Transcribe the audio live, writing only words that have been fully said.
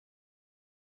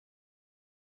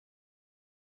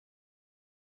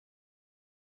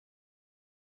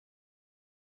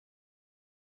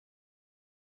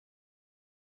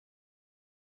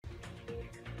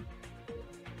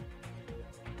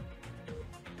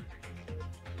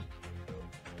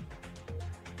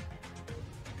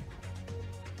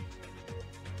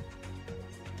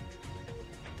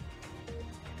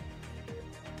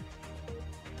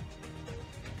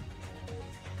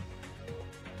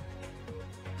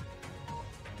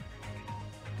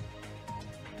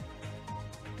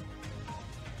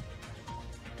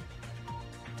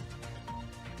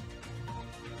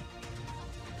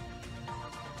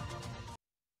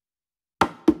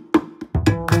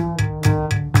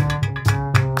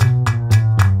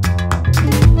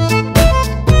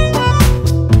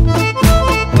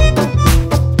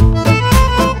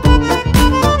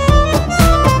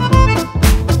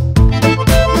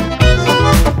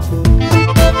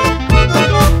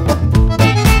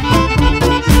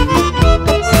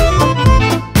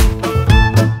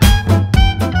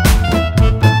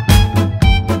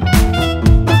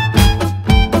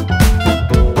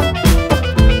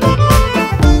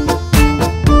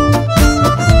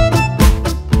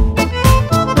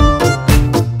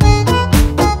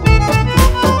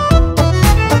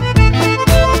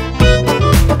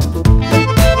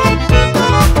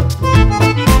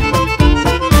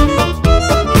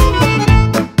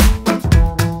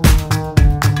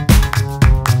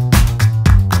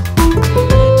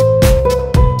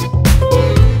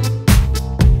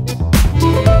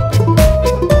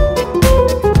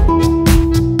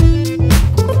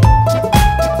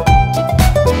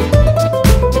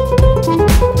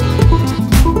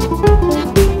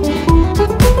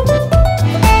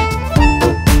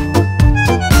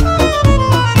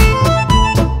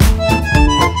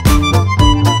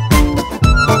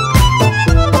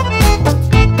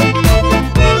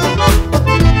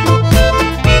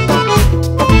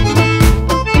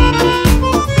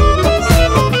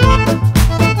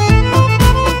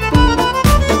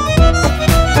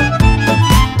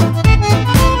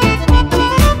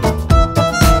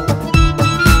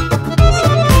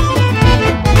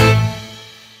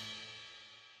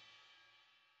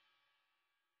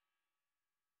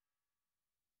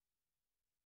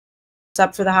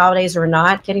up for the holidays or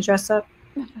not getting dressed up?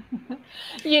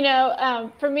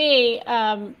 For me,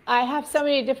 I have so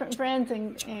many different friends,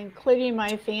 including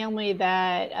my family,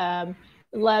 that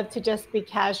love to just be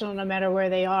casual no matter where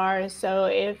they are. So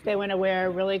if they want to wear a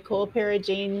really cool pair of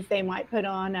jeans, they might put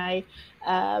on a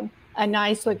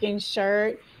nice looking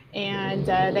shirt, and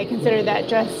they consider that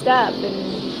dressed up.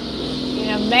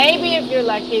 And maybe if you're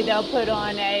lucky, they'll put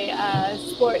on a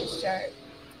sports shirt.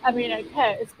 I mean,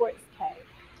 a sports coat.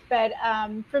 But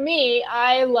for me,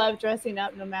 I love dressing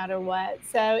up no matter what.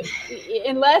 So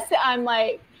unless I'm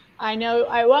like, I know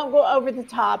I won't go over the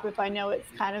top if I know it's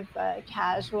kind of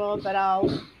casual, but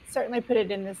I'll certainly put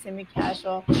it in the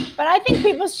semi-casual. But I think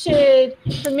people should,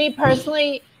 for me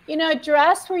personally,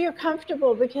 dress where you're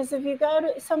comfortable, because if you go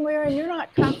to somewhere and you're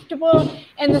not comfortable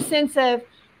in the sense of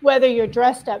whether you're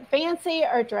dressed up fancy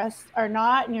or dressed or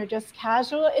not, and you're just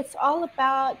casual, it's all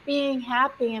about being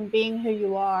happy and being who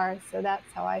you are. So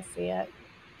that's how I see it.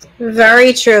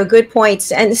 Very true. Good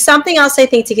points. And something else I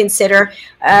think to consider,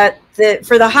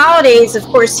 for the holidays, of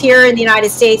course, here in the United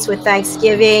States with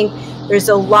Thanksgiving, there's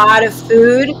a lot of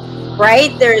food,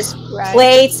 right? There's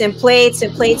plates and plates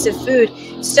and plates of food.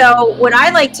 So what I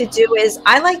like to do is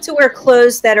I like to wear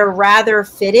clothes that are rather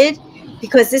fitted,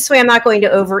 because this way I'm not going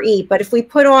to overeat. But if we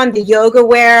put on the yoga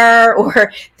wear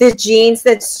or the jeans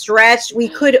that stretch, we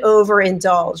could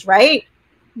overindulge, right?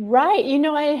 Right.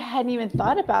 I hadn't even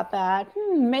thought about that.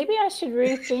 Maybe I should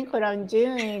rethink what I'm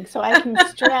doing so I can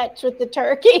stretch with the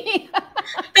turkey.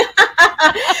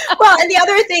 Well, and the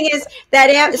other thing is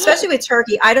that, especially with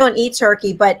turkey, I don't eat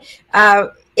turkey, but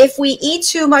if we eat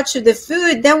too much of the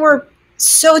food, then we're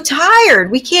so tired.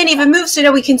 We can't even move.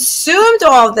 So we consumed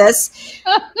all of this,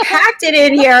 packed it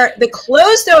in here. The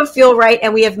clothes don't feel right,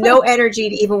 and we have no energy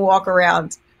to even walk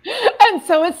around. And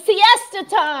so it's siesta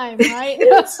time, right?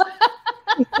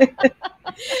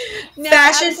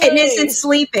 Fashion, fitness, and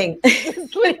sleeping.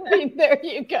 Sleeping, there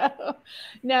you go.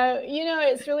 No,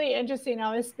 it's really interesting.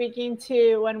 I was speaking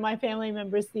to one of my family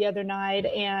members the other night,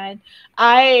 and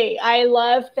I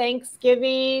love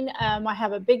Thanksgiving. I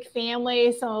have a big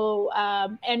family, so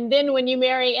and then when you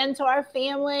marry into our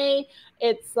family,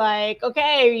 it's like,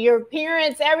 okay, your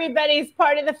parents, everybody's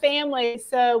part of the family.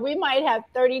 So we might have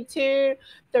 32,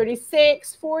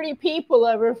 36, 40 people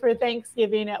over for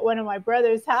Thanksgiving at one of my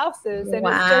brother's houses. And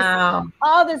It's just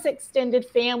all this extended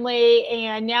family.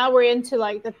 And now we're into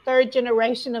like the third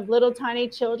generation of little tiny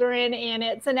children. And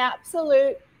it's an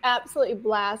absolutely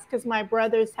blast, because my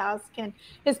brother's house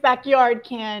his backyard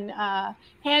can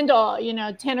handle,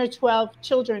 10 or 12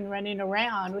 children running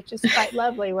around, which is quite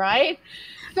lovely, right?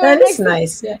 So that is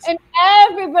nice. Yes. And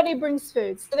everybody brings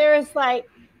food. So there is like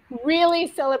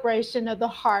really celebration of the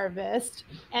harvest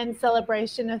and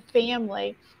celebration of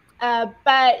family. But,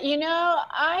 I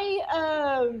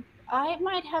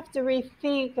might have to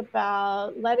rethink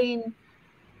about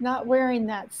not wearing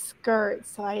that skirt.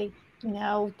 So I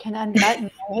can unbutton.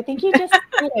 I think you just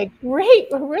did a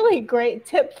really great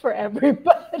tip for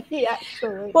everybody,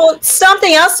 actually. Well,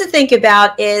 something else to think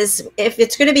about is if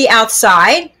it's going to be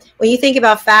outside, when you think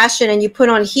about fashion and you put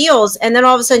on heels, and then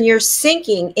all of a sudden you're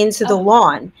sinking into the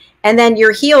lawn, and then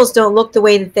your heels don't look the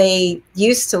way that they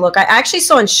used to look. I actually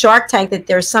saw in Shark Tank that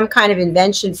there's some kind of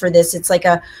invention for this. It's like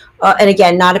and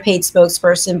again, not a paid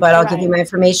spokesperson, but I'll give you my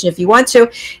information if you want to.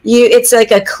 It's like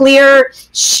a clear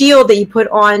shield that you put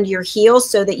on your heels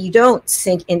so that you don't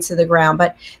sink into the ground.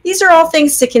 But these are all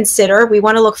things to consider. We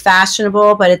want to look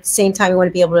fashionable, but at the same time, we want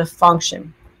to be able to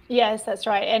function. Yes, that's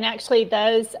right. And actually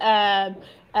those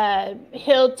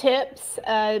heel tips,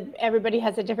 everybody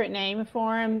has a different name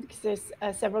for them, because there's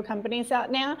several companies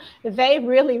out now. They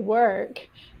really work.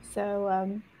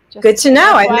 So good to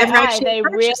know. I've never actually they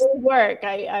really work.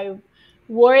 I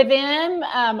wore them.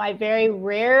 I very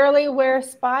rarely wear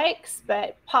spikes,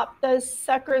 but pop those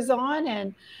suckers on,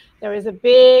 and there was a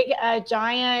big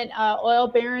giant oil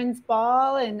barons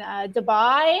ball in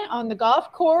Dubai on the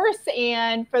golf course,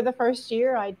 and for the first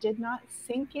year I did not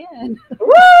sink in.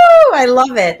 Woo! I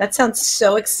love it. That sounds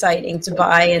so exciting,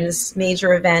 Dubai and this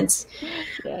major event.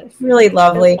 Yes. Really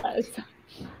lovely. I miss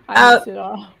it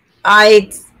all.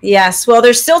 Yes. Well,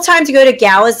 there's still time to go to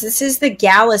galas. This is the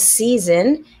gala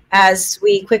season as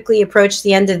we quickly approach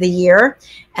the end of the year.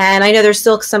 And I know there's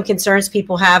still some concerns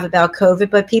people have about COVID,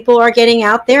 but people are getting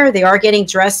out there. They are getting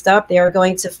dressed up. They are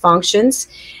going to functions.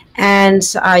 And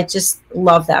I just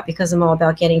love that because I'm all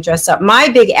about getting dressed up. My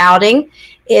big outing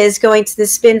is going to the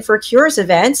Spin for Cures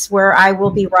events where I will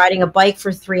be riding a bike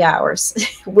for 3 hours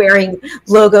wearing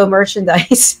logo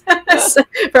merchandise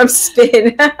from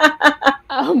Spin.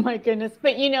 Oh my goodness.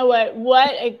 But you know what?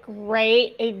 What a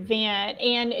great event.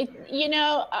 And,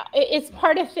 it's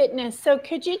part of fitness. So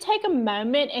could you take a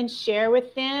moment and share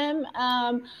with them?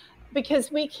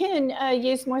 Because we can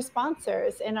use more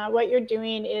sponsors, and what you're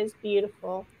doing is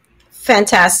beautiful.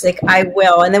 Fantastic. I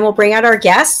will. And then we'll bring out our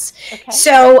guests. Okay.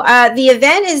 So the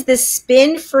event is the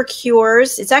Spin for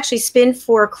Cures. It's actually Spin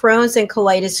for Crohn's and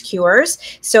Colitis Cures.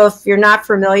 So if you're not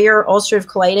familiar, ulcerative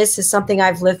colitis is something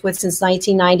I've lived with since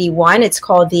 1991. It's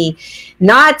called the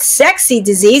not sexy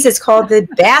disease. It's called the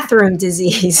bathroom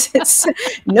disease.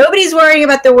 Nobody's worrying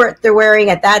about the work they're wearing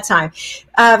at that time.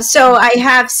 So I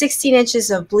have 16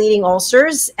 inches of bleeding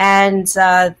ulcers, and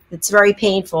it's very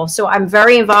painful. So I'm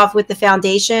very involved with the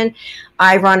foundation.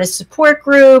 I run a support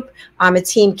group. I'm a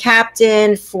team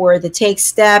captain for the Take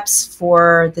Steps,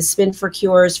 for the Spin for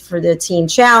Cures, for the Team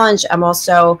Challenge. I'm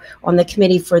also on the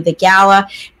committee for the gala,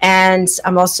 and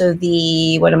I'm also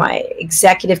the,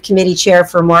 executive committee chair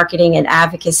for marketing and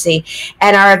advocacy.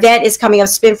 And our event is coming up,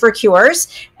 Spin for Cures,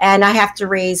 and I have to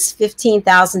raise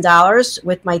 $15,000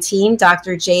 with my team,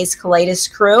 Dr. J's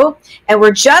Colitis crew, and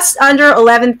we're just under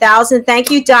 11,000. Thank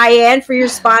you, Diann, for your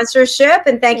sponsorship,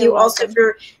 and thank you also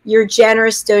for your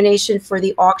generous donation for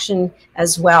the auction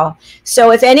as well.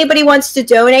 So if anybody wants to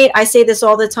donate, I say this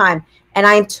all the time, and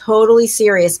I'm totally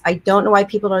serious. I don't know why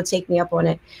people don't take me up on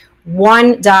it.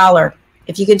 $1.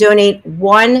 If you can donate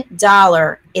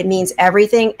 $1, it means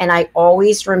everything. And I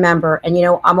always remember, and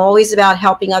I'm always about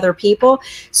helping other people.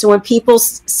 So when people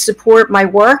support my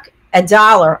work,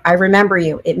 $1, I remember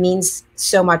you. It means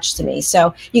so much to me.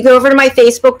 So you go over to my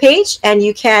Facebook page and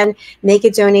you can make a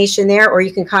donation there, or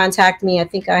you can contact me. I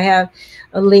think I have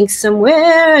a link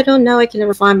somewhere. I don't know. I can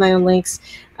never find my own links.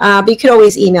 But you can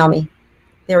always email me.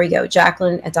 There we go.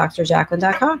 Jacalyn at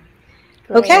drjacalyn.com.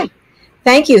 Okay.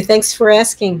 Thank you. Thanks for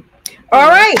asking. All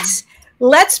right.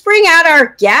 Let's bring out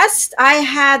our guest. I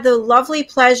had the lovely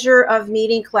pleasure of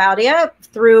meeting Claudia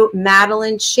through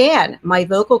Madeline Chan, my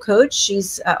vocal coach.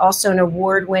 She's also an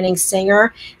award-winning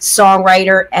singer,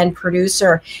 songwriter, and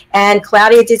producer. And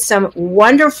Claudia did some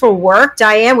wonderful work,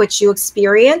 Diann, which you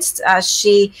experienced.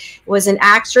 She was an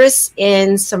actress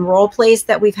in some role plays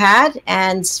that we've had,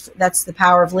 and that's the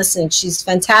power of listening. She's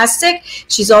fantastic.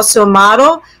 She's also a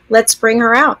model. Let's bring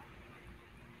her out.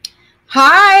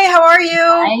 Hi, how are you?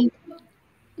 Hi.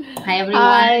 Hi, everyone.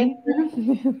 Hi.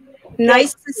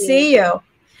 Nice to see you.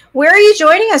 Where are you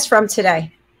joining us from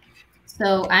today?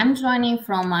 So I'm joining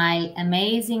from my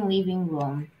amazing living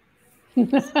room.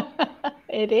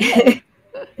 It is.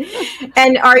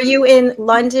 And are you in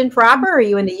London proper, or are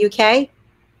you in the UK?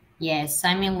 Yes,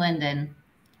 I'm in London.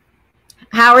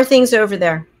 How are things over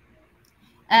there?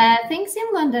 Things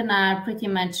in London are pretty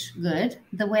much good.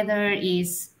 The weather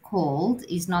is cold,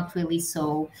 is not really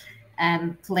so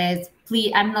I'm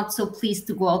not so pleased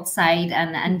to go outside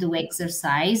and do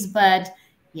exercise, but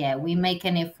yeah, we make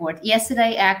an effort.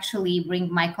 Yesterday, I actually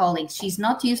bring my colleague. She's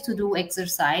not used to do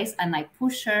exercise, and I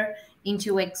push her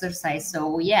into exercise.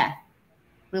 So yeah,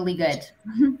 really good.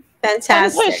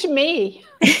 Fantastic. Push me.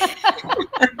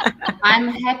 I'm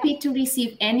happy to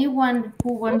receive anyone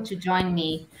who wants to join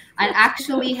me. I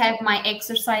actually have my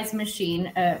exercise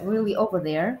machine really over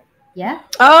there. Yeah.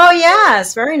 Oh,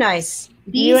 yes. Very nice.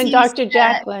 You and Dr.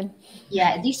 Jacalyn.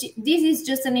 Yeah, this is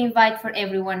just an invite for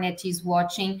everyone that is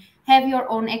watching. Have your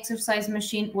own exercise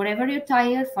machine, wherever you're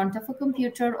tired, front of a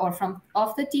computer or from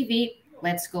off the TV.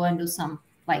 Let's go and do some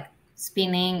like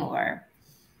spinning or.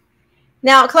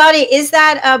 Now, Claudia, is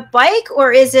that a bike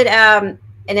or is it an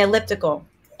elliptical?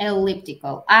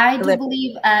 Elliptical. I do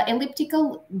believe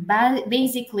elliptical,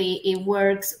 basically it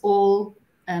works all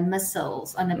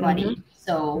muscles on the body.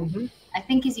 So I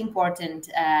think it's important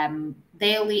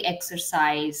daily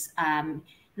exercise,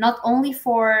 not only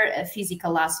for a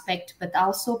physical aspect, but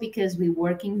also because we're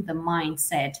working the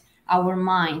mindset. Our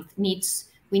mind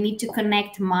we need to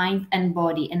connect mind and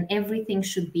body, and everything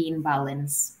should be in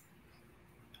balance.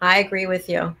 I agree with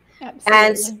you. Absolutely.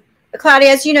 And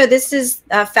Claudia, as you know, this is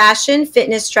fashion,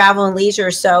 fitness, travel, and leisure.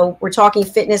 So we're talking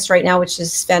fitness right now, which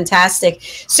is fantastic.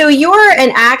 So you're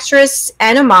an actress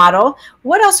and a model.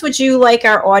 What else would you like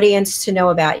our audience to know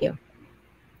about you?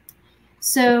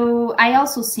 So I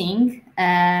also sing.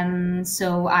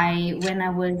 So when I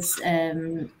was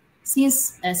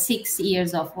since 6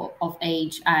 years of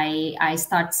age, I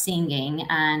start singing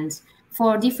and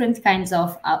for different kinds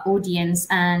of audience,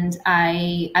 and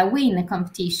I win a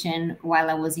competition while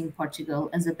I was in Portugal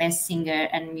as a best singer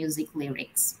and music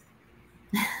lyrics.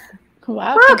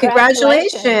 Wow, Oh,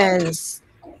 congratulations.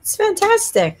 It's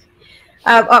fantastic.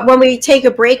 When we take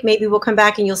a break, maybe we'll come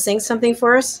back and you'll sing something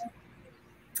for us.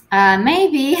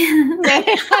 Maybe. You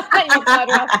caught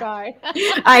her off guard.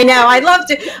 I know. I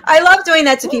love doing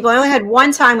that to people. I only had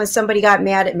one time when somebody got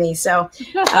mad at me. So,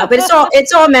 but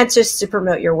it's all meant just to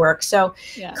promote your work. So,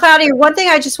 yeah. Claudia, one thing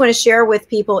I just want to share with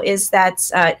people is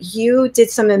that you did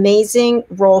some amazing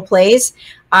role plays.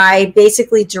 I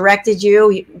basically directed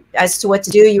you as to what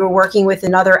to do. You were working with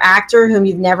another actor whom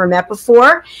you've never met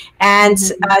before. And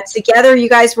together you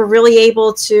guys were really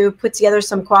able to put together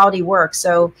some quality work.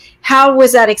 So how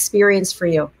was that experience for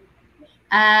you?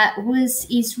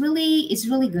 It's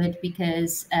really good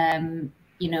because,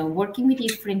 you know, working with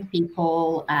different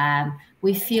people,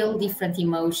 we feel different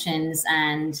emotions,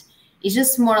 and it's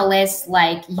just more or less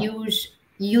like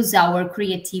use our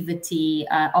creativity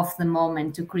of the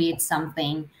moment to create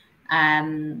something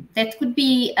that could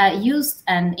be used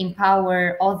and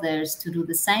empower others to do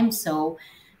the same. So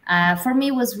for me,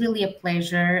 it was really a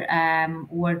pleasure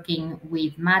working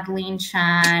with Madeline,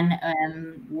 Shan,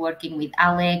 working with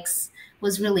Alex. It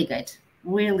was really good.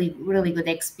 Really, really good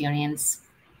experience.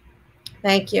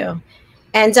 Thank you.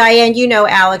 And Diann, you know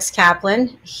Alex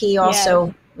Kaplan. He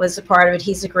also was a part of it.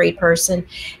 He's a great person.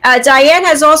 Diann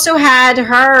has also had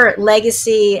her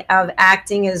legacy of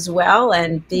acting as well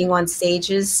and being on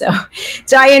stages. So,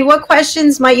 Diann, what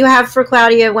questions might you have for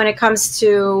Claudia when it comes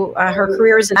to her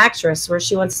career as an actress, where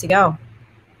she wants to go?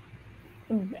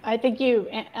 I think you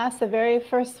asked the very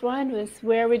first one was,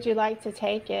 where would you like to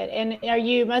take it? And are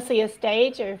you mostly a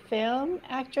stage or film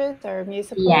actress or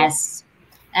musical? Yes.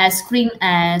 Screen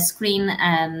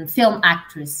film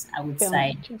actress, I would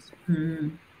say.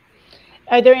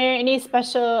 Are there any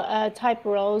special type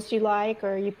roles you like,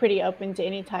 or are you pretty open to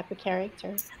any type of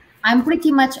character? I'm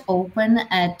pretty much open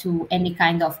to any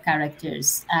kind of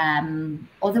characters.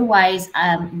 Otherwise,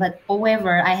 but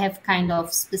however, I have kind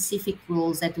of specific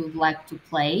roles that I would like to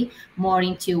play more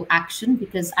into action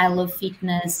because I love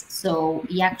fitness. So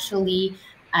he actually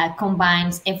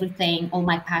combines everything, all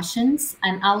my passions,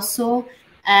 and also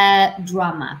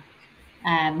drama,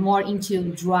 more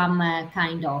into drama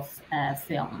kind of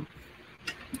film.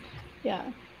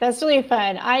 Yeah, that's really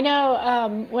fun. I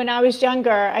know when I was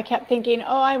younger, I kept thinking,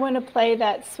 oh, I want to play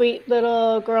that sweet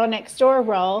little girl next door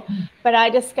role. But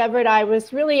I discovered I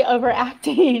was really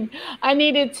overacting. I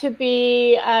needed to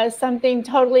be something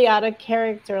totally out of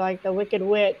character, like the Wicked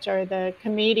Witch or the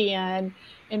comedian,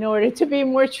 in order to be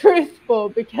more truthful,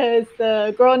 because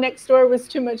the girl next door was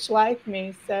too much like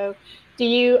me. So do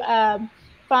you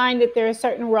find that there are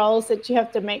certain roles that you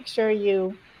have to make sure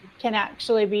you can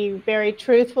actually be very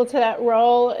truthful to that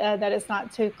role, that it's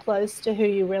not too close to who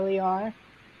you really are?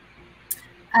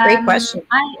 Great question.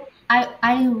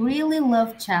 I really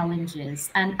love challenges,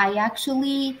 and I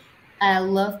actually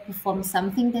love perform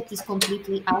something that is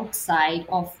completely outside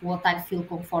of what I feel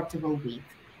comfortable with.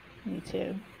 Me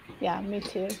too. Yeah, me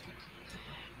too.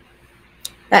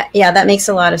 Yeah, that makes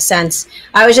a lot of sense.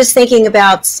 I was just thinking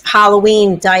about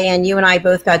Halloween. Diann, you and I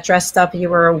both got dressed up. You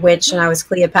were a witch and I was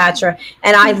Cleopatra.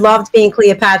 And I loved being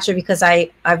Cleopatra because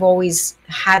I've always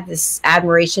had this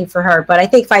admiration for her. But I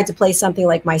think if I had to play something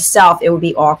like myself, it would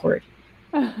be awkward.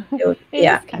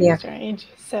 It's kind of strange.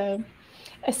 So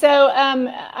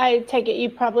I take it you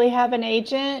probably have an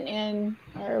agent and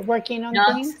are working on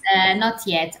things? Not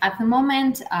yet. At the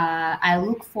moment, I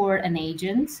look for an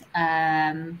agent.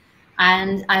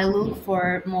 And I look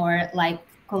for more like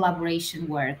collaboration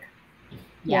work.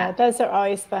 Yeah, those are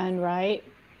always fun, right?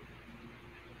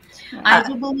 I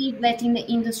do believe that in the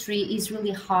industry is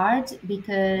really hard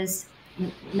because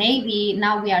maybe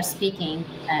now we are speaking,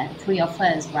 three of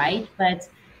us, right? But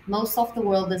most of the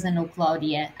world doesn't know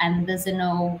Claudia and doesn't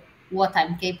know what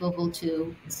I'm capable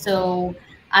to. So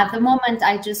at the moment,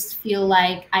 I just feel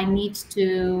like I need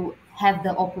to have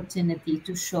the opportunity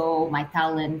to show my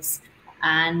talents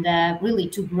and really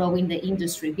to grow in the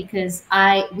industry, because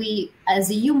we as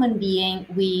a human being,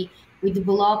 we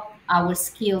develop our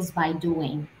skills by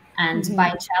doing and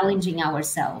by challenging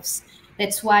ourselves.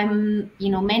 That's why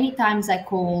many times I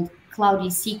call Claudia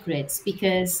secrets,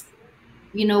 because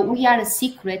we are a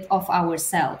secret of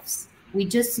ourselves. We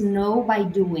just know by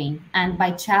doing and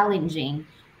by challenging.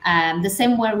 The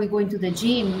same way we go into the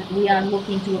gym, we are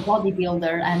looking to a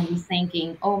bodybuilder and we're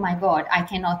thinking, oh my God, I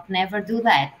cannot never do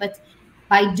that. But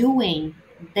by doing,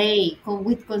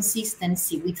 with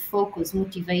consistency, with focus,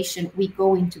 motivation, we're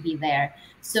going to be there.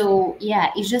 So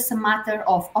yeah, it's just a matter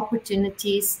of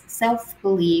opportunities,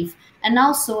 self-belief, and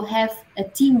also have a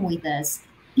team with us,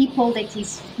 people that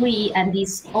is free and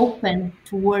is open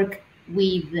to work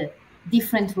with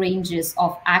different ranges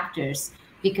of actors.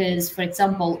 because, for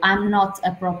example, I'm not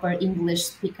a proper English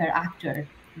speaker actor,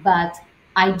 but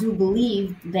I do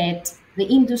believe that the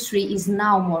industry is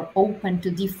now more open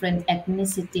to different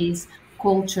ethnicities,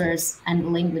 cultures,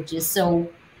 and languages. So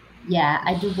yeah,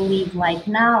 I do believe like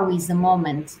now is the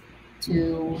moment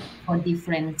for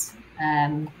different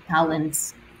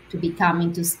talents to be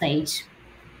coming to stage.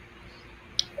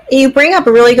 You bring up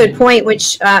a really good point,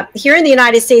 which here in the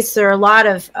United States, there are a lot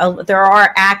of there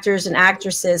are actors and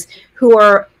actresses who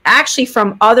are actually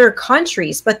from other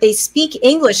countries, but they speak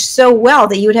English so well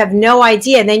that you would have no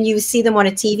idea. And then you see them on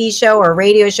a TV show or a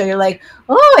radio show, you're like,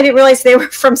 oh, I didn't realize they were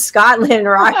from Scotland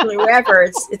or Ireland or wherever.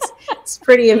 It's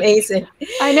pretty amazing.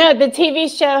 I know, the TV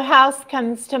show House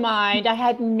comes to mind. I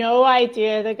had no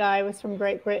idea the guy was from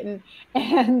Great Britain,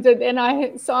 and then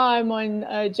I saw him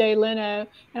on Jay Leno,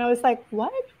 and I was like,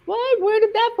 what? Where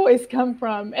did that voice come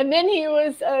from? And then he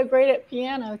was great at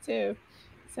piano too.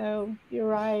 So you're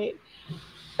right.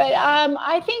 But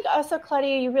I think also,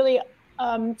 Claudia, you really,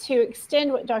 to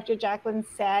extend what Dr. Jacalyn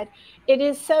said, it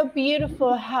is so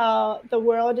beautiful how the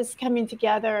world is coming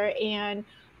together and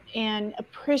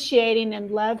appreciating and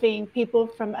loving people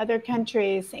from other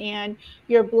countries. And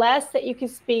you're blessed that you can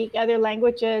speak other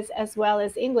languages as well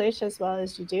as English, as well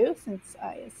as you do, since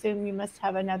I assume you must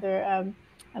have another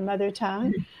a mother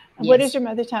tongue. Yes. What is your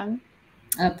mother tongue?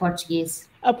 Portuguese.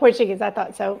 Oh, Portuguese. I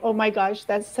thought so. Oh my gosh,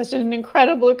 that's such an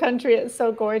incredible country. It's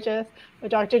so gorgeous.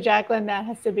 But Dr. Jacalyn, that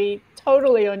has to be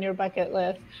totally on your bucket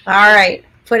list. All right,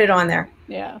 put it on there.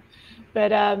 Yeah, but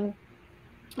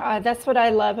that's what I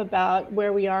love about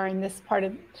where we are in this part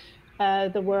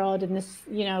of the world, and this,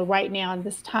 right now in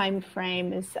this time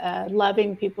frame, is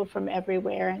loving people from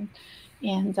everywhere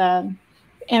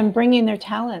and bringing their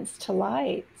talents to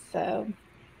light. So.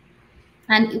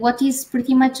 And what is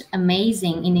pretty much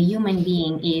amazing in a human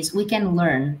being is we can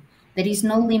learn. There is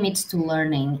no limit to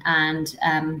learning. And,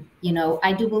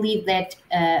 I do believe that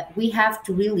we have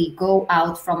to really go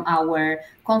out from our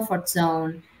comfort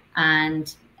zone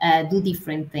and do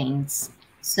different things.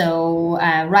 So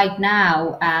right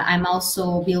now, I'm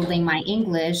also building my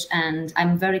English, and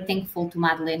I'm very thankful to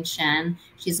Madeleine Chan.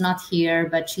 She's not here,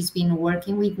 but she's been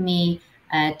working with me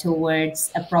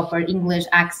towards a proper English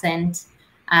accent.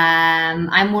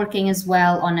 I'm working as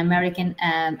well on American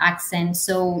accent.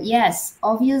 So yes,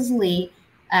 obviously,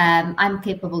 I'm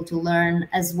capable to learn,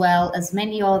 as well as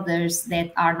many others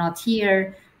that are not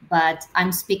here, but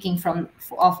I'm speaking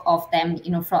of them,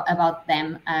 about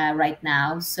them right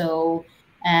now. So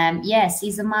yes,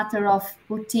 it's a matter of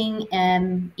putting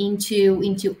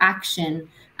into action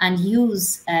and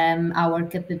use our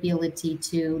capability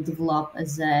to develop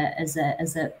as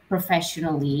a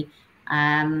professionally.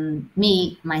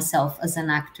 Myself as an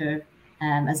actor,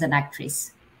 as an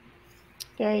actress.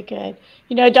 Very good.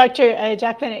 Dr.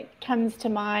 Jacalyn, it comes to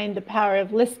mind the power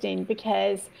of listening,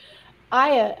 because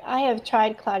I have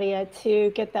tried, Claudia,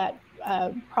 to get that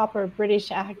proper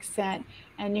British accent,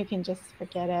 and you can just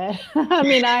forget it. I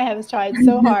mean, I have tried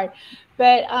so hard,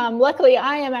 but luckily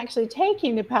I am actually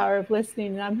taking the power of listening,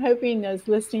 and I'm hoping those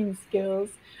listening skills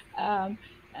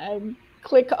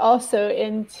click also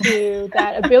into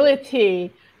that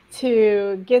ability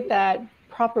to get that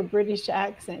proper British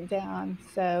accent down.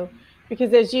 So,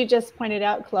 because as you just pointed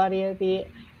out, Claudia, the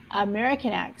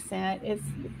American accent is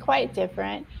quite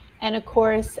different. And of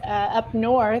course, up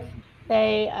north,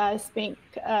 they speak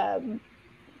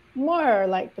more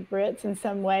like the Brits in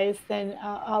some ways than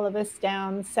all of us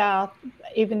down south,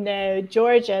 even though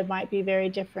Georgia might be very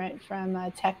different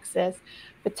from Texas.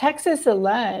 But Texas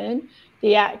alone,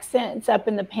 the accents up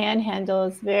in the Panhandle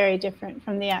is very different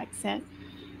from the accent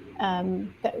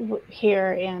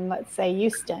here in, let's say,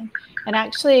 Houston. And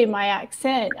actually, my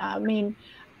accent, I mean,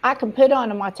 I can put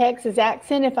on my Texas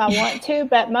accent if I want to,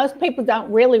 but most people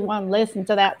don't really want to listen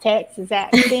to that Texas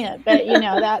accent. But,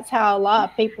 that's how a lot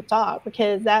of people talk,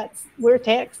 because we're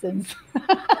Texans.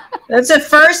 That's a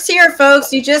first here,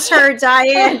 folks. You just heard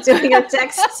Diann doing a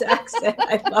Texas accent.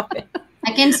 I love it.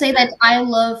 I can say that I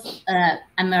love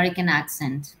American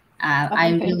accent. I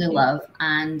really love,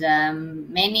 and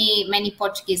many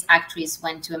Portuguese actresses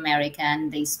went to America,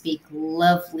 and they speak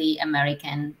lovely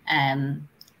American. And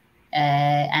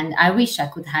I wish I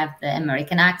could have the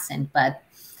American accent, but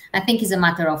I think it's a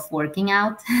matter of working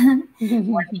out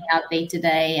day to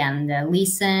day, and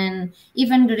listen.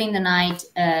 Even during the night,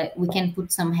 we can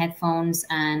put some headphones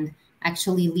and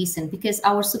actually listen, because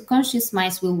our subconscious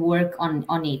minds will work on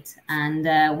it, and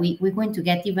we're going to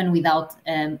get, even without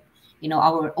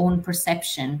our own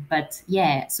perception. But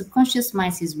yeah, subconscious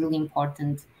minds is really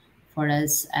important for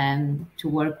us to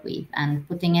work with, and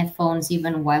putting headphones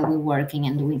even while we're working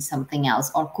and doing something else,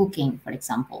 or cooking, for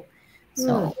example.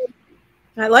 So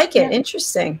I like it.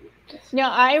 Interesting. No,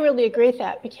 I really agree with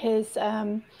that, because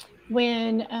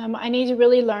when I need to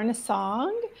really learn a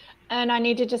song and I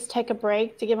need to just take a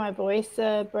break to give my voice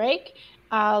a break,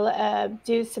 I'll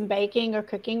do some baking or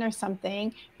cooking or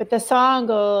something, but the song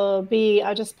will be,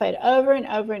 I'll just play it over and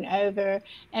over and over.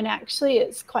 And actually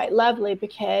it's quite lovely,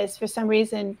 because for some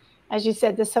reason, as you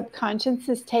said, the subconscious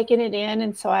is taking it in.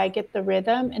 And so I get the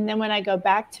rhythm. And then when I go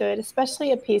back to it,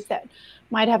 especially a piece that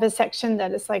might have a section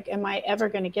that is like, am I ever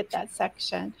going to get that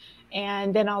section?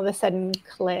 And then all of a sudden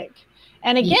click.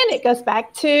 And again, it goes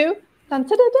back to dun,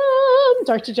 dun, dun, dun,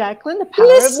 Dr. Jacalyn, the power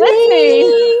of listening.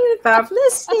 The power of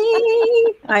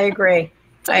listening. I agree.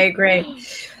 I agree.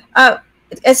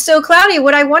 So Claudia,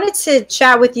 what I wanted to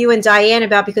chat with you and Diann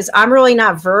about, because I'm really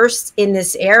not versed in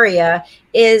this area,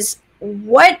 is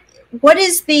what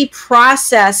is the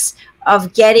process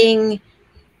of getting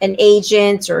an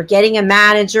agent or getting a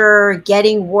manager,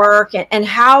 getting work, and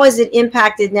how is it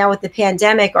impacted now with the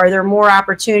pandemic? Are there more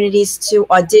opportunities to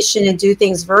audition and do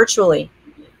things virtually?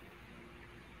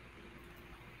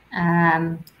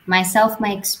 My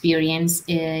experience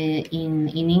in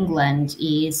England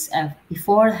is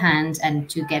beforehand, and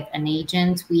to get an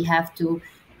agent, we have to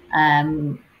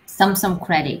some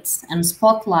credits. And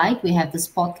Spotlight, we have the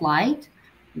Spotlight,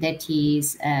 that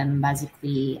is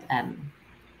basically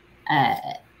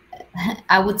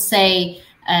I would say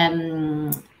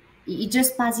it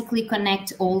just basically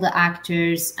connect all the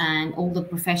actors and all the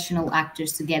professional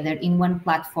actors together in one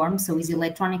platform. So it's an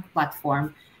electronic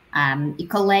platform. It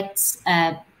collects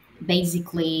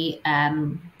basically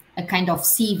a kind of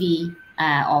CV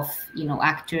of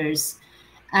actors,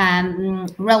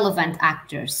 relevant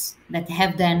actors that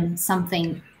have done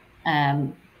something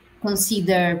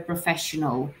considered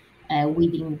professional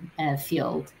within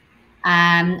field.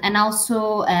 And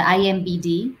also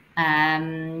IMBD.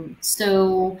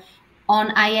 So on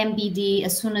IMBD,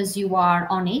 as soon as you are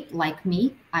on it, like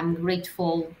me, I'm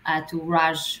grateful to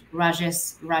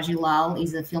Rajilal,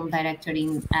 is a film director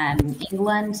in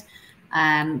England,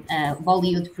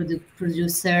 Bollywood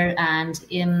producer,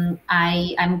 and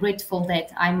I'm grateful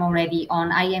that I'm already on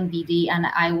IMBD, and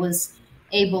I was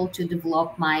able to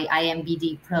develop my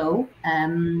IMBD Pro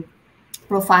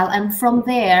profile, and from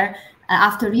there,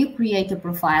 after you create a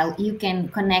profile, you can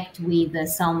connect with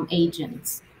some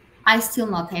agents. I still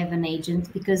not have an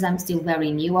agent because I'm still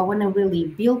very new. I want to really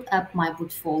build up my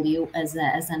portfolio as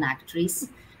an actress.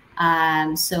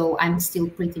 So I'm still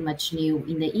pretty much new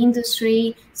in the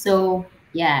industry. So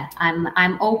yeah,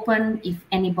 I'm open if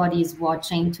anybody is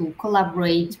watching to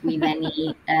collaborate with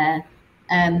any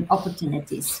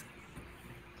opportunities.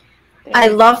 I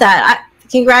love that.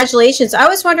 Congratulations. I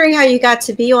was wondering how you got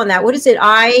to be on that. What is it?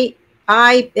 IMBD.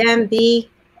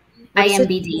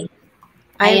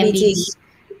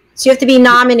 So you have to be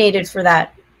nominated for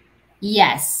that.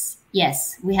 Yes,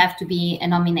 we have to be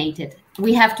nominated.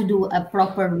 We have to do a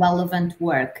proper relevant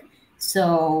work.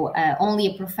 So only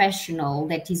a professional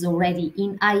that is already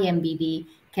in IMBD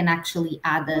can actually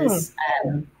add us.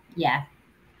 Yeah.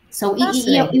 So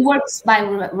it works by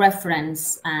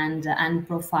reference and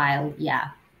profile. Yeah.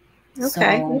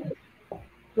 Okay. So,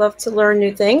 love to learn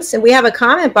new things. And we have a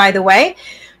comment, by the way,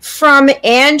 from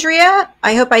Andrea.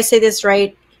 I hope I say this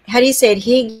right. How do you say it?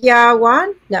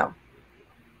 Higyawan? No.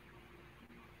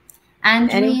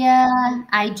 Andrea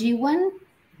IG1,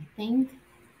 I think.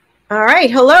 All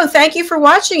right. Hello. Thank you for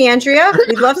watching, Andrea.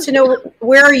 We'd love to know,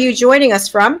 where are you joining us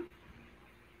from?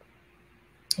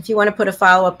 If you want to put a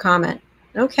follow-up comment.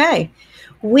 Okay.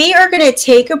 We are going to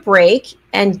take a break,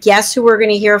 and guess who we're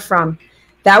going to hear from?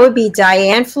 That would be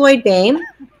Diann Floyd Boehm.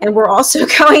 And we're also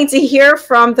going to hear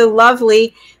from the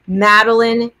lovely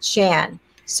Madeline Chan.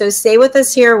 So stay with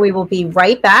us here. We will be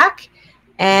right back.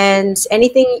 And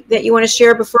anything that you want to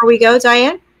share before we go,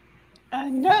 Diann?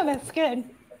 No, that's good.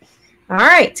 All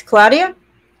right. Claudia?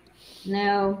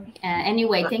 No.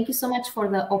 Anyway, thank you so much for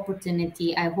the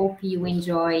opportunity. I hope you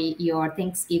enjoy your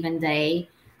Thanksgiving Day.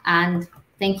 And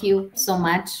thank you so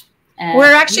much.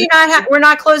 We're actually we're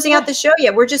not closing out the show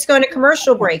yet. We're just going to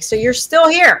commercial break. So you're still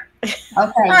here.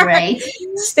 Okay, great.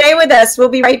 Stay with us. We'll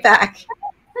be right back.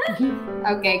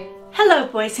 Okay. Hello,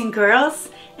 boys and girls,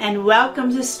 and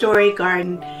welcome to Story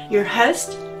Garden. Your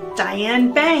host,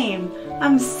 Diann Boehm.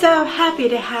 I'm so happy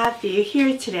to have you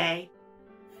here today.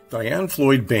 Diann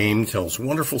Floyd Boehm tells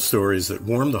wonderful stories that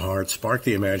warm the heart, spark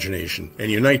the imagination,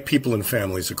 and unite people and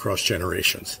families across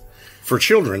generations. For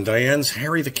children, Diann's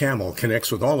Harry the Camel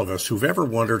connects with all of us who've ever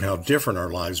wondered how different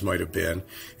our lives might have been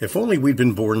if only we'd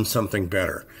been born something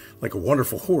better, like a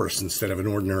wonderful horse instead of an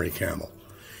ordinary camel.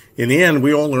 In the end,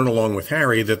 we all learn along with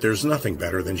Harry that there's nothing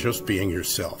better than just being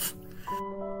yourself.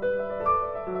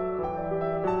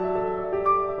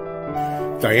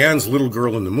 Diann's little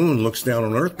girl in the moon looks down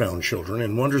on earthbound children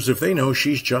and wonders if they know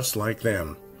she's just like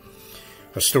them.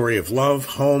 A story of love,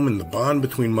 home, and the bond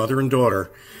between mother and daughter,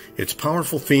 its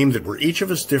powerful theme that we're each of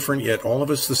us different yet all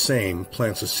of us the same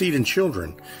plants a seed in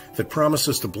children that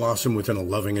promises to blossom within a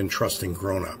loving and trusting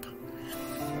grown-up.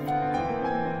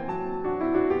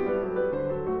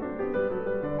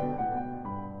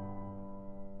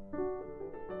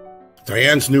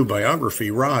 Diann's new biography,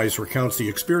 Rise, recounts the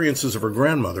experiences of her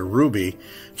grandmother, Ruby,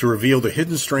 to reveal the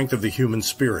hidden strength of the human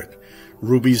spirit.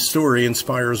 Ruby's story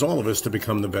inspires all of us to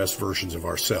become the best versions of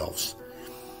ourselves.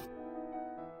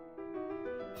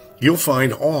 You'll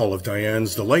find all of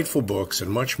Diann's delightful books and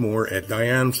much more at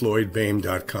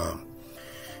DiannFloydBoehm.com.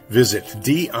 Visit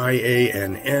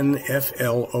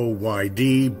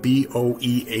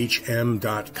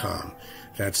DiannFloydBoehm.com.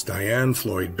 That's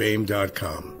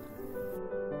DiannFloydBoehm.com.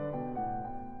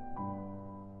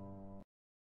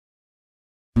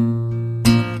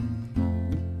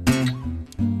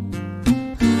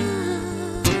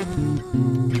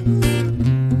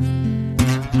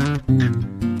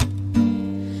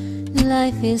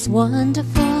 Life is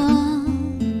wonderful.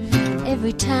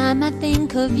 Every time I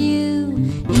think of you,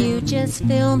 you just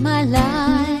fill my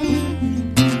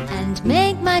life and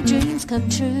make my dreams come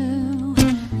true.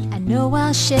 I know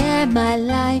I'll share my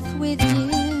life with you.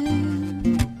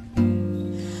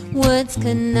 Words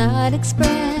cannot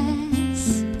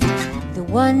express the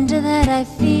wonder that I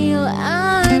feel.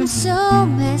 I'm so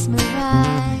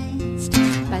mesmerized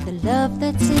by the love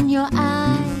that's in your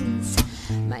eyes.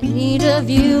 My need of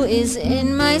you is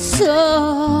in my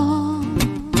soul.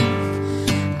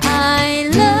 I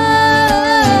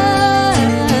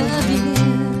love you.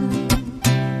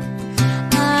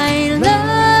 I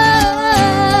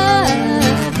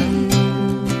love you.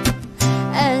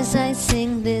 As I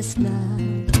sing this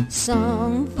love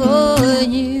song for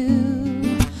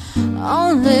you,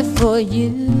 only for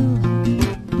you,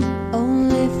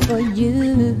 only for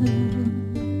you.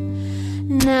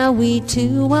 Now we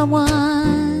two are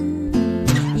one,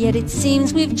 yet it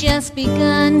seems we've just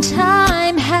begun.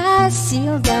 Time has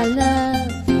sealed our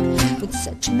love with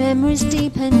such memories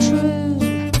deep and true.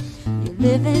 You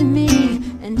live in me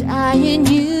and I in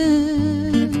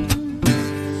you.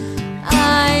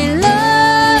 I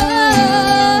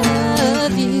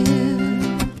love you.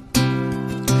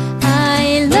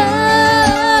 I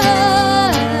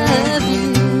love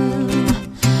you.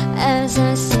 As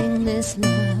I sing this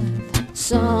love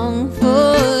song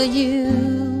for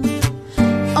you,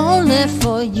 only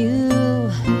for you,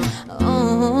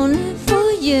 only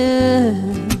for you.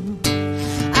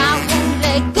 I won't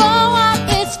let go of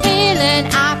this feeling.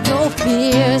 I've no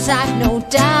fears, I've no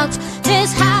doubts.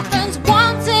 This happens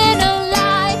once in a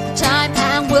lifetime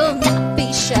and will not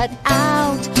be shut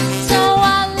out. So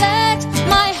I'll let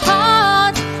my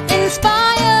heart inspire.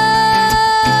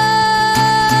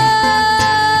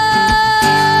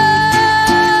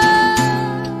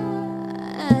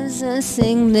 As I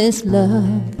sing this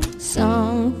love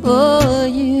song for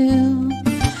you,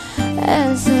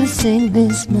 as I sing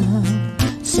this love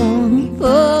song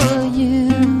for you,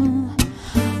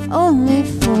 only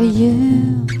for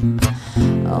you,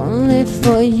 only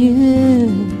for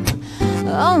you,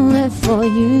 only for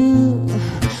you,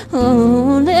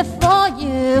 only for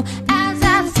you. As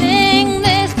I sing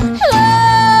this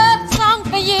love song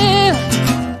for you,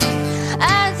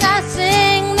 as I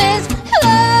sing this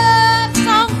love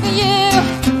song for you,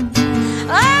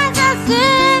 as I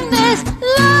sing this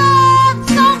love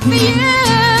song for you,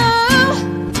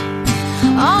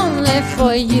 only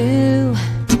for you,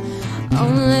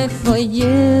 only for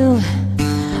you,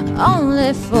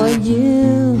 only for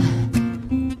you,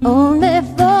 only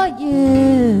for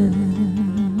you.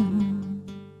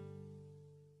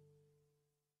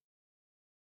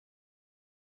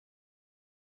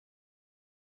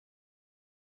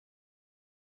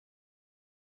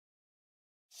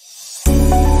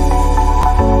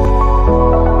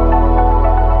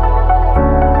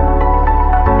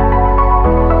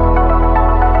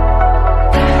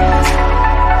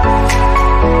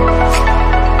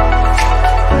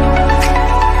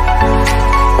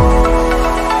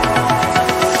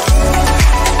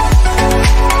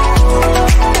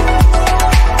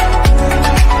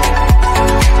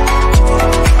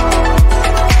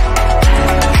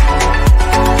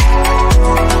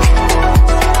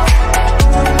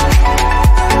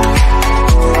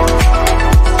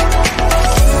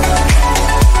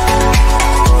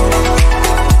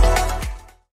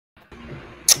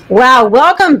 Wow,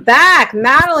 welcome back.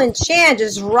 Madeline Chan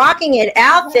just rocking it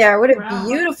out there. What a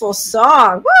beautiful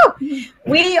song. Woo!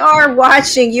 We are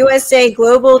watching USA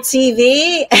Global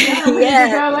TV.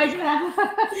 Yeah.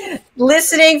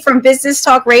 Listening from Business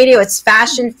Talk Radio. It's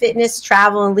fashion, fitness,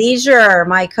 travel, and leisure.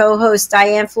 My co-host,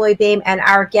 Diann Floyd Boehm, and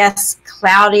our guest,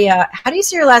 Claudia. How do you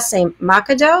say your last name?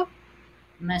 Machado?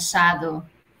 Machado.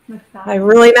 I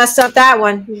really messed up that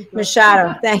one.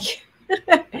 Machado. Thank you.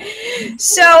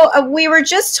 So we were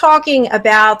just talking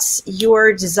about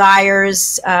your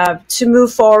desires to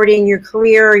move forward in your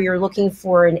career. You're looking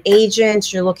for an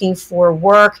agent, you're looking for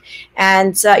work,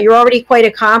 and you're already quite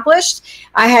accomplished.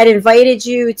 I had invited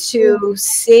you to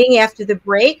sing after the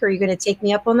break. Are you going to take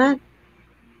me up on that?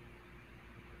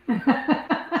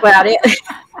 Claudia.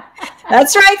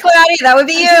 That's right, Claudia. That would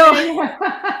be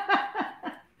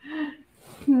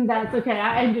you. That's okay.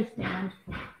 I understand.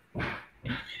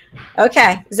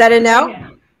 Okay, is that a no?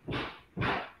 Yeah.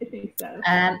 I think so.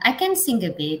 I can sing a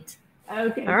bit.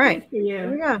 Okay. All right. For you.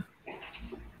 Here we go.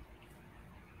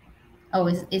 Oh,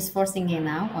 it's for singing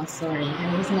now? Oh, sorry.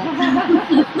 I was not.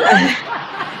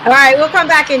 All right, we'll come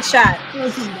back and chat.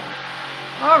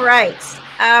 All right.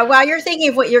 While you're thinking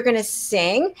of what you're going to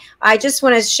sing, I just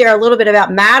want to share a little bit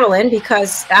about Madeline,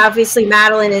 because obviously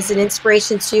Madeline is an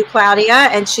inspiration to you, Claudia,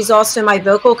 and she's also my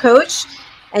vocal coach.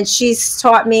 And she's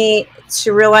taught me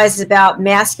to realize about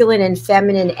masculine and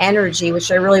feminine energy,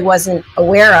 which I really wasn't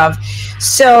aware of.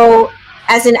 So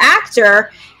as an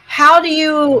actor, how do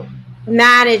you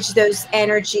manage those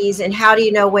energies, and how do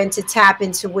you know when to tap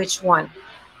into which one?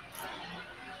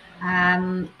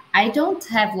 I don't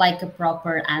have like a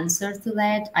proper answer to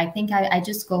that. I think I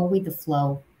just go with the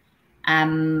flow.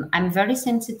 I'm very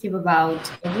sensitive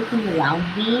about everything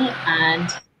around me, and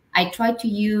I try to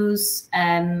use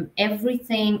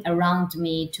everything around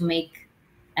me to make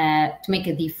a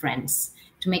difference,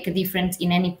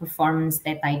 in any performance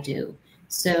that I do.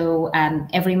 So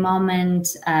every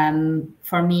moment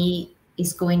for me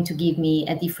is going to give me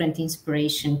a different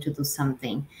inspiration to do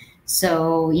something.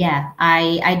 So yeah,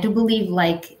 I do believe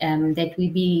like that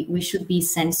we should be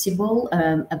sensible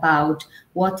about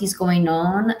what is going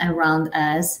on around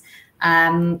us.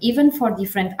 Even for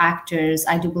different actors,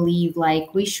 I do believe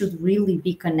like we should really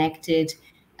be connected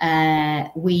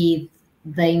with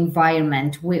the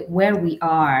environment, where we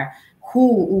are,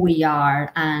 who we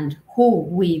are, and who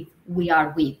we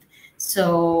are with.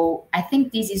 So I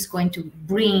think this is going to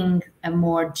bring a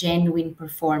more genuine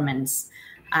performance.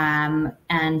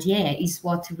 And yeah, is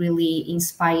what really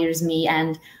inspires me,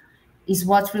 and is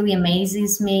what really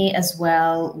amazes me as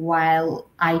well while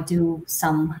I do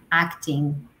some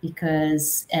acting,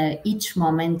 because each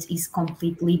moment is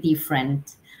completely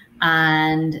different.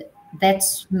 And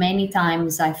that's many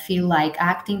times I feel like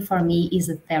acting for me is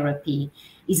a therapy,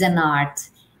 is an art,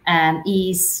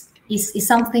 is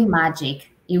something magic.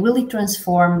 It really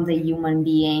transforms the human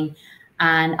being,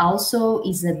 and also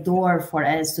is a door for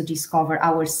us to discover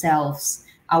ourselves,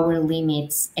 our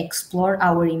limits, explore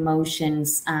our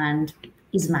emotions, and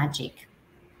is magic.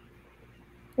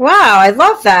 Wow, I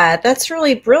love that. That's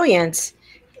really brilliant.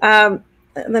 Let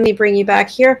me bring you back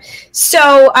here.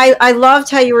 So I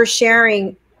loved how you were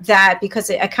sharing that,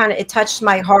 because it touched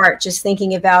my heart, just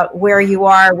thinking about where you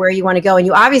are, where you want to go. And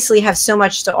you obviously have so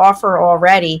much to offer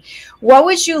already. What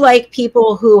would you like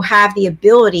people who have the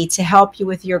ability to help you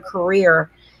with your career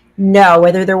know,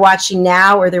 whether they're watching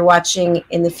now or they're watching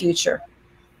in the future?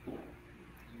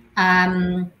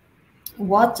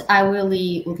 What I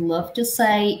really would love to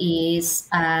say is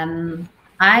I'm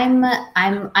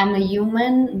a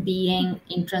human being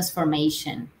in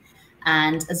transformation.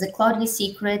 And as a Claudia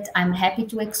secret, I'm happy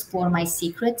to explore my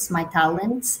secrets, my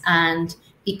talents, and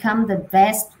become the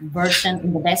best version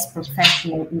and the best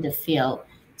professional in the field.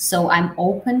 So I'm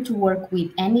open to work with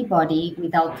anybody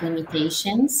without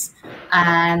limitations,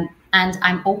 and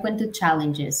I'm open to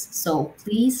challenges. So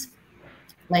please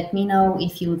let me know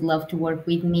if you would love to work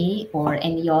with me or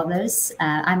any others.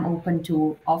 I'm open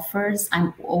to offers.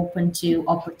 I'm open to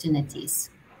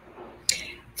opportunities.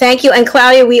 Thank you. And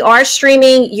Claudia, we are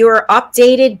streaming your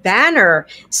updated banner.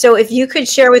 So if you could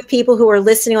share with people who are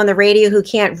listening on the radio who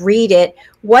can't read it,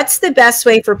 what's the best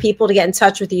way for people to get in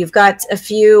touch with you? You've got a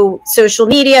few social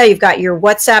media, you've got your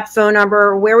WhatsApp phone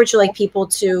number. Where would you like people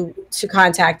to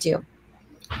contact you?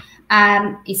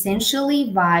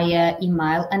 Essentially via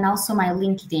email, and also my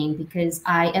LinkedIn, because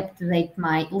I update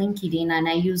my LinkedIn and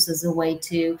I use as a way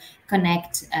to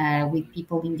connect with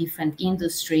people in different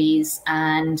industries.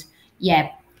 And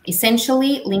yeah,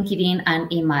 essentially LinkedIn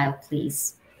and email,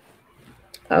 please.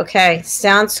 Okay,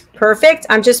 sounds perfect.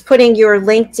 I'm just putting your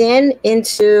LinkedIn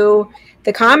into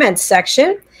the comments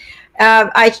section.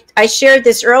 I shared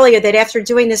this earlier, that after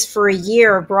doing this for a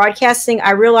year of broadcasting,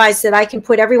 I realized that I can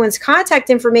put everyone's contact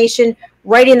information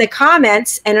right in the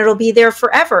comments, and it'll be there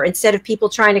forever, instead of people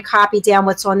trying to copy down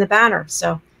what's on the banner.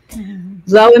 So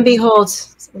lo and behold,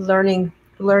 learning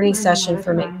session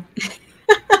for me.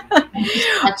 Thank you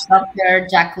so much, Dr.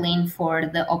 Jacalyn, for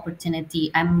the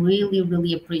opportunity. I'm really,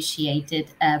 really appreciated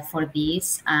for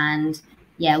this, and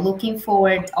yeah, looking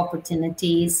forward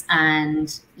opportunities.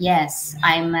 And yes,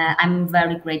 I'm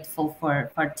very grateful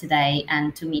for today,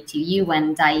 and to meet you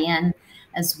and Diann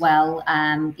as well.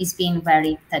 It's been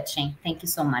very touching. Thank you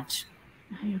so much.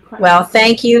 Well,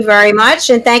 thank you very much.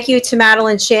 And thank you to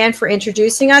Madeline Chan for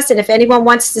introducing us. And if anyone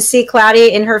wants to see Claudia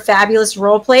in her fabulous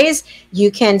role plays,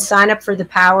 you can sign up for The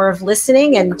Power of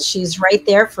Listening, and she's right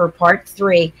there for part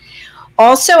 3.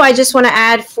 Also, I just want to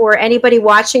add, for anybody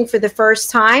watching for the first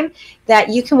time, that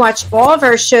you can watch all of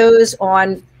our shows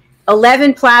on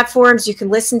 11 platforms. You can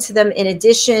listen to them in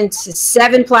addition to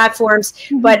 7 platforms,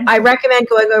 but I recommend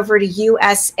going over to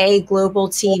USA Global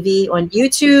TV on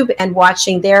YouTube and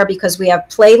watching there, because we have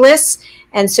playlists.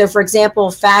 And so, for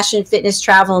example, fashion, fitness,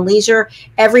 travel, and leisure,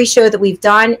 every show that we've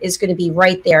done is going to be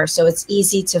right there. So it's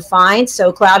easy to find.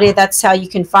 So Claudia, that's how you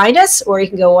can find us, or you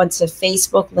can go onto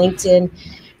Facebook, LinkedIn,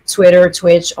 Twitter,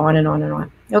 Twitch, on and on and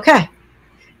on. Okay.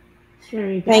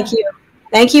 There you go. Thank you.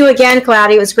 Thank you again,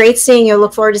 Claudia. It was great seeing you.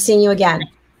 Look forward to seeing you again.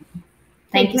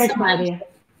 Thank you so much.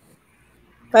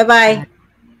 Bye-bye.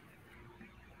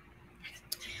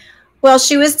 Well,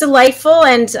 she was delightful,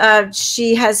 and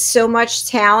she has so much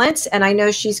talent, and I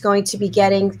know she's going to be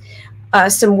getting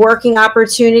some working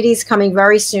opportunities coming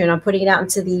very soon. I'm putting it out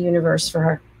into the universe for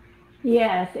her.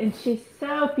 Yes, and she's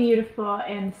so beautiful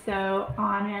and so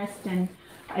honest, and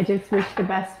I just wish the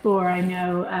best for her. I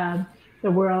know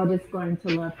the world is going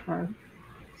to love her.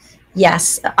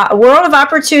 Yes, a world of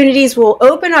opportunities will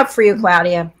open up for you,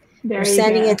 Claudia. We're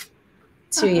sending it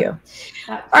to you.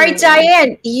 All right,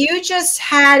 Diann, you just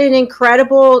had an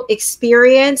incredible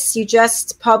experience. You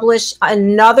just published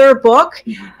another book,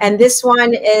 and this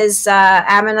one is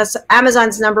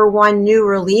Amazon's #1 new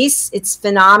release. It's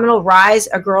phenomenal. Rise,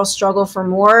 A Girl's Struggle for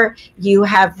More. You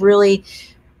have really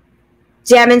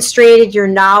demonstrated your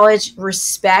knowledge,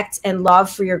 respect, and love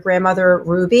for your grandmother,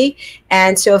 Ruby.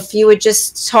 And so if you would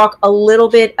just talk a little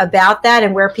bit about that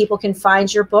and where people can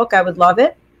find your book, I would love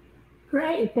it.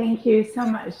 Great. Thank you so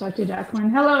much, Dr.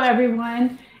 Jacalyn. Hello,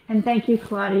 everyone. And thank you,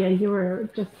 Claudia. You were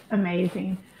just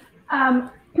amazing.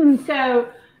 So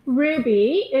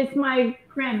Ruby is my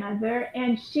grandmother,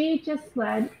 and she just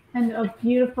led a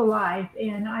beautiful life.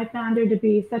 And I found her to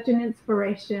be such an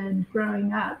inspiration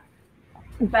growing up.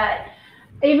 But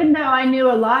even though I knew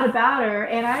a lot about her,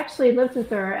 and I actually lived with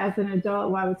her as an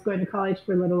adult while I was going to college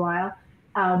for a little while,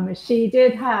 she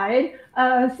did hide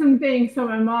some things. So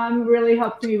my mom really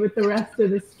helped me with the rest of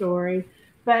the story.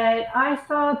 But I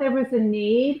saw there was a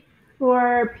need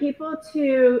for people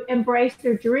to embrace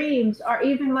their dreams, or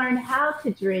even learn how to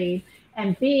dream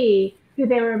and be who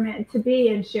they were meant to be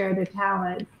and share their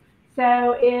talents.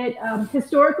 So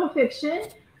historical fiction,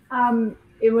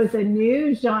 it was a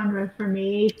new genre for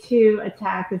me to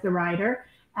attack as a writer.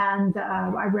 And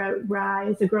I wrote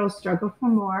Rise, A Girl's Struggle for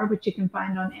More, which you can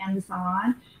find on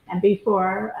Amazon and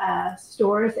before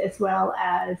stores, as well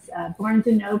as Barnes &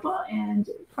 Noble and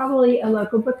probably a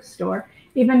local bookstore.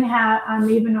 I'm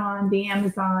even on the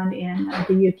Amazon in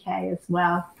the UK as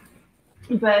well.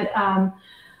 But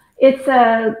it's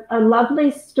a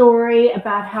lovely story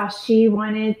about how she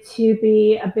wanted to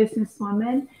be a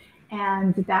businesswoman.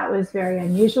 And that was very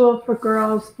unusual for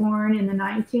girls born in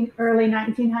the early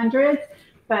 1900s.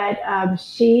 But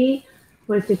she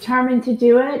was determined to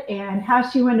do it, and how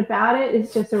she went about it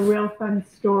is just a real fun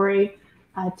story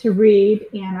to read,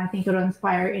 and I think it'll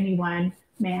inspire anyone,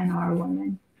 man or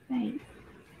woman. Thanks.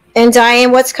 And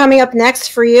Diann, what's coming up next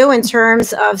for you in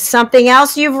terms of something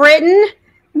else you've written?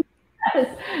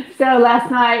 Yes. So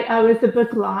last night was the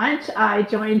book launch. I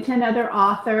joined 10 other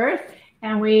authors,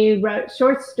 and we wrote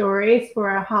short stories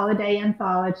for a holiday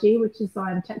anthology, which is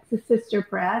on Texas Sister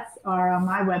Press or on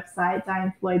my website,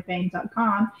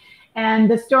 DiannFloydBain.com.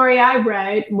 And the story I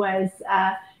wrote was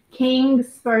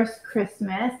King's First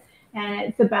Christmas. And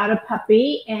it's about a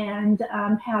puppy and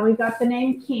how we got the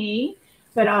name King,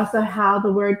 but also how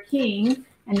the word king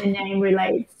and the name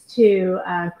relates to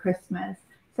Christmas.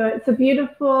 So it's a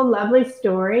beautiful, lovely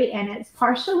story. And it's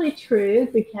partially true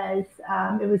because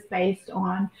it was based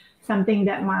on something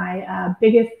that my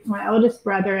oldest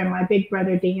brother and my big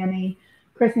brother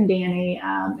Chris and Danny,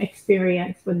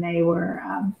 experienced when they were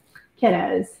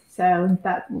kiddos. So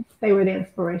that they were the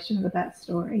inspiration of that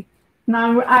story. And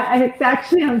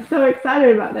I'm so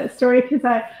excited about that story because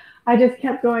I just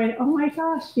kept going, oh my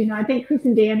gosh, you know, I think Chris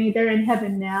and Danny, they're in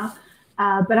heaven now.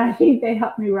 But I think they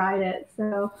helped me write it.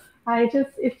 So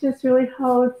it just really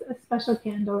holds a special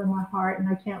candle in my heart, and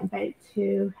I can't wait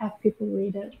to have people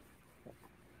read it.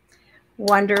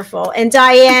 Wonderful. And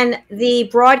Diann, the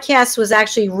broadcast was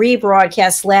actually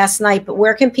rebroadcast last night, but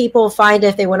where can people find it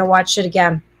if they want to watch it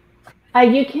again?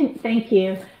 Thank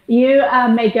you. You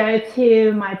may go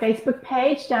to my Facebook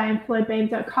page,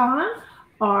 DiannFloydBoehm.com,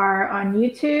 or on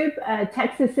YouTube,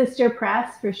 Texas Sister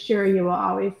Press. For sure, you will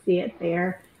always see it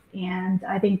there. And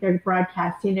I think they're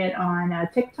broadcasting it on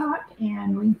TikTok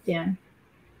and LinkedIn.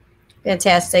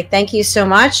 Fantastic. Thank you so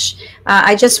much.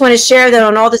 I just want to share that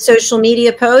on all the social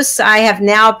media posts, I have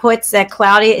now put that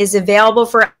Claudia is available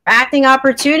for acting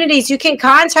opportunities. You can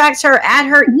contact her at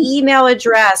her email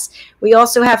address. We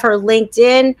also have her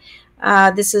LinkedIn.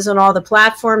 This is on all the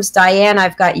platforms. Diann,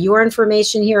 I've got your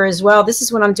information here as well. This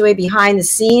is what I'm doing behind the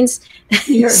scenes.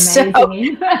 You're amazing.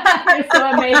 You're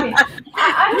so amazing.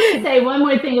 I want to say one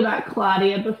more thing about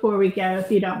Claudia before we go,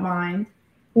 if you don't mind.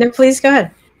 No, please go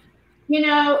ahead. You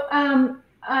know,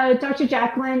 Dr.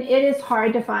 Jacalyn, it is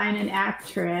hard to find an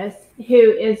actress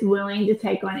who is willing to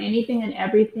take on anything and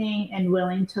everything and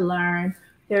willing to learn.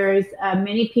 There's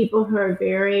many people who are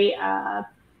very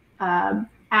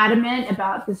adamant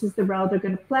about this is the role they're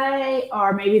going to play,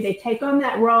 or maybe they take on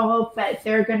that role, but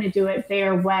they're going to do it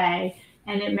their way.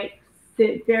 And it makes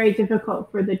it very difficult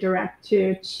for the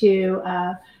director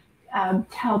to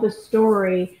tell the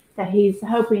story that he's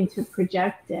hoping to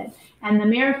project it. And the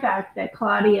mere fact that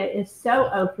Claudia is so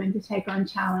open to take on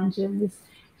challenges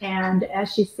and,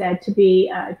 as she said, to be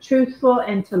truthful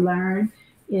and to learn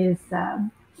is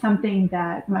something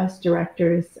that most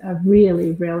directors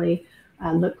really, really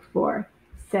look for.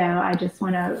 So I just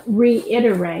want to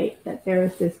reiterate that there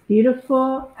is this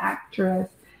beautiful actress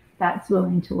that's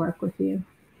willing to work with you.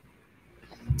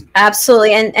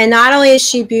 Absolutely. And not only is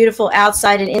she beautiful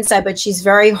outside and inside, but she's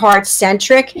very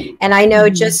heart-centric. And I know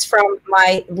just from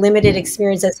my limited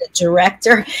experience as a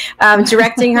director,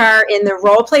 directing her in the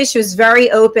role play, she was very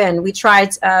open. We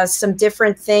tried some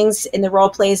different things in the role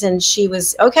plays, and she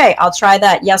was, okay, I'll try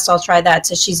that. Yes, I'll try that.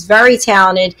 So she's very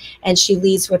talented, and she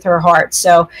leads with her heart.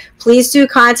 So please do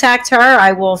contact her.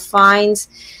 I will find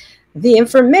the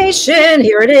information.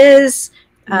 Here it is.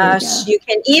 You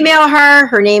can email her.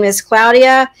 Her name is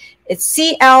Claudia. It's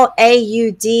Claudia,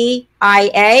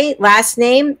 last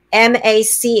name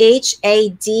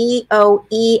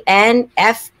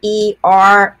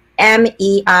MACHADOENFERMEIRA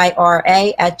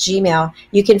 @gmail.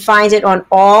 You can find it on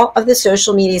all of the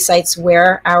social media sites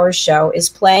where our show is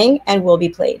playing and will be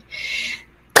played.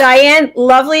 Diann,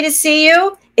 lovely to see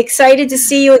you. Excited to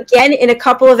see you again in a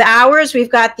couple of hours. We've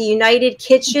got the United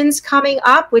Kitchens coming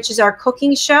up, which is our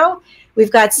cooking show. We've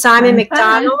got Simon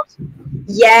McDonald.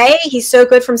 Yay. He's so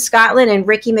good from Scotland, and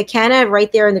Ricky McKenna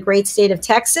right there in the great state of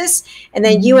Texas. And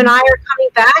then you and I are coming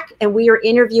back, and we are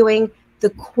interviewing the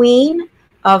queen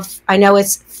of, I know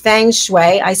it's Feng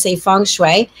Shui. I say Feng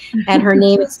Shui. And her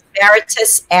name is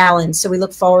Veritas Allen. So we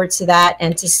look forward to that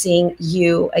and to seeing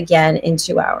you again in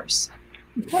 2 hours.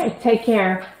 Okay. Take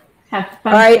care. Have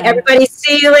fun. All right, everybody.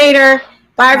 See you later.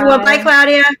 Bye, everyone. Bye,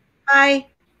 Claudia. Bye.